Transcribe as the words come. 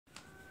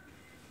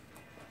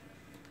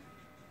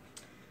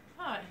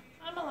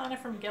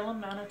from Gillum,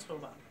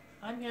 Manitoba.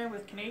 I'm here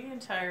with Canadian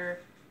Tire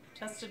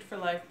Tested for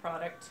Life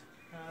product.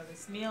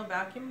 This Miele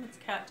vacuum, it's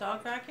cat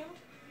dog vacuum.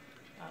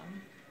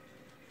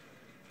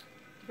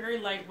 Very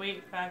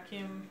lightweight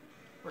vacuum,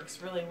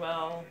 works really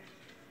well.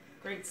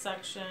 Great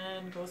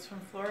suction, goes from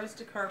floors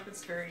to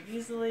carpets very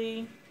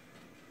easily.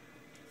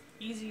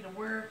 Easy to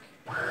work.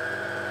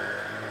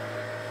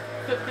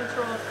 Foot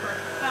control for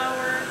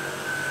power,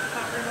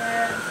 power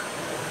head.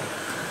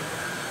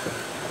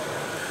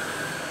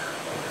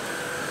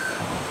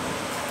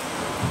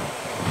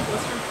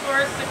 Goes from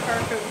floors to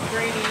carpet with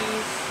great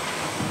ease.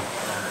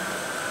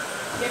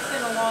 Gets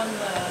in along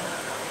the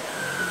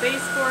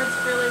baseboards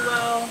really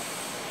well.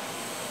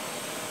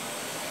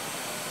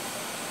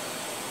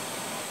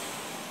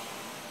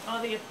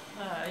 All the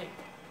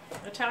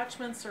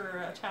attachments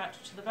are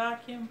attached to the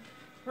vacuum.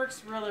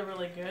 Works really,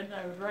 really good.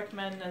 I would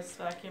recommend this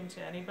vacuum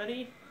to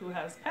anybody who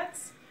has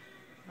pets.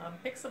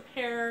 Picks up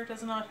hair,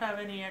 does not have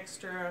any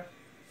extra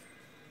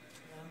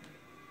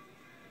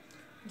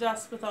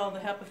dust with all the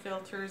HEPA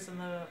filters and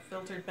the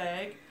filtered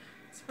bag.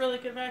 It's a really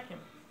good vacuum.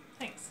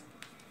 Thanks.